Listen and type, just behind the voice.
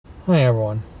Hi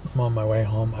everyone, I'm on my way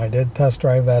home. I did test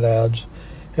drive that Edge.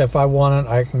 If I want it,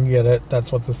 I can get it.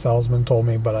 That's what the salesman told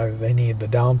me, but they need the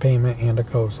down payment and a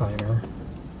cosigner.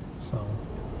 So,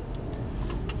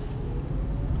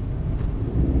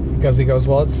 because he goes,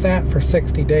 well, it's sat for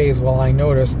 60 days. Well, I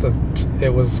noticed that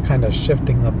it was kind of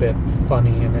shifting a bit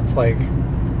funny, and it's like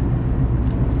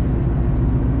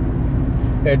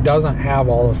it doesn't have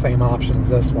all the same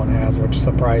options this one has, which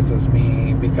surprises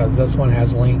me because this one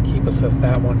has lane keep assist,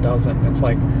 that one doesn't. And it's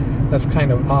like, that's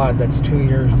kind of odd. That's 2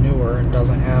 years newer and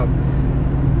doesn't have,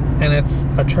 and it's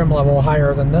a trim level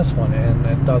higher than this one, and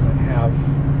it doesn't have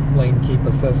lane keep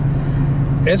assist.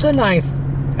 It's a nice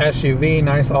SUV,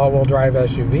 nice all-wheel drive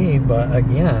SUV, but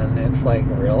again, it's like,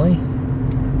 really?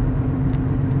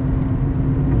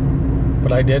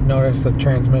 But I did notice the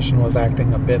transmission was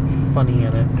acting a bit funny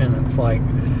in it, and it's like,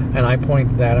 and I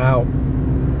pointed that out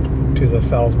to the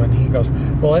salesman. He goes,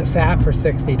 well, it sat for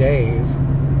 60 days.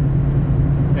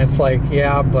 It's like,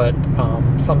 yeah, but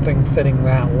something sitting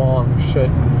that long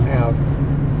shouldn't have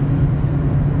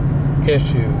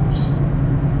issues.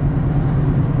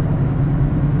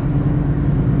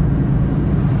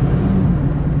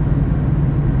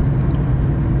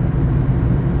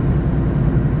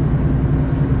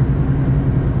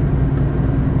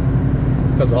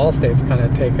 Because Allstate's kind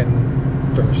of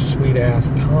taken their sweet ass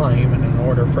time, and in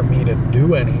order for me to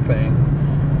do anything,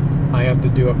 I have to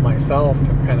do it myself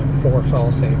and kind of force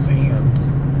Allstate's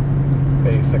hand,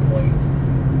 basically.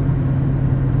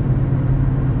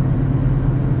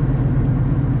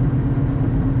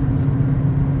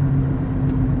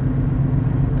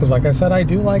 Because like I said, I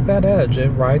do like that Edge. It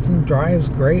rides and drives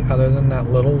great other than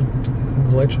that little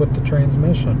glitch with the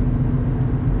transmission.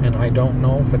 And I don't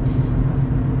know if it's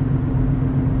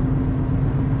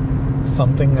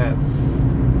something that's,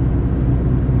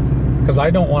 because I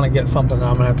don't want to get something that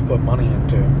I'm going to have to put money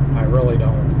into. I really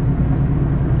don't.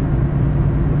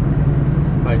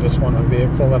 I just want a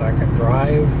vehicle that I can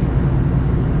drive.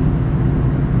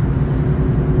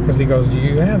 Because he goes, do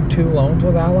you have 2 loans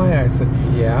with Ally? I said,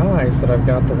 yeah. I said, I've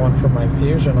got the one for my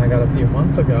Fusion I got a few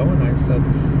months ago. And I said,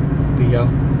 the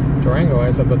Durango.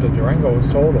 I said, but the Durango was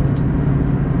totaled.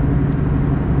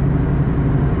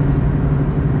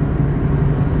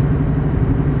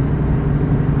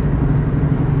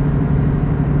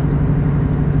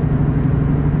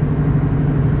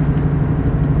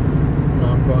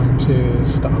 To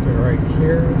stop it right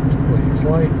here. Please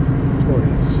like,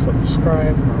 please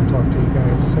subscribe, and I'll talk to you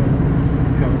guys soon.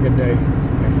 Have a good day.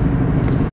 Bye.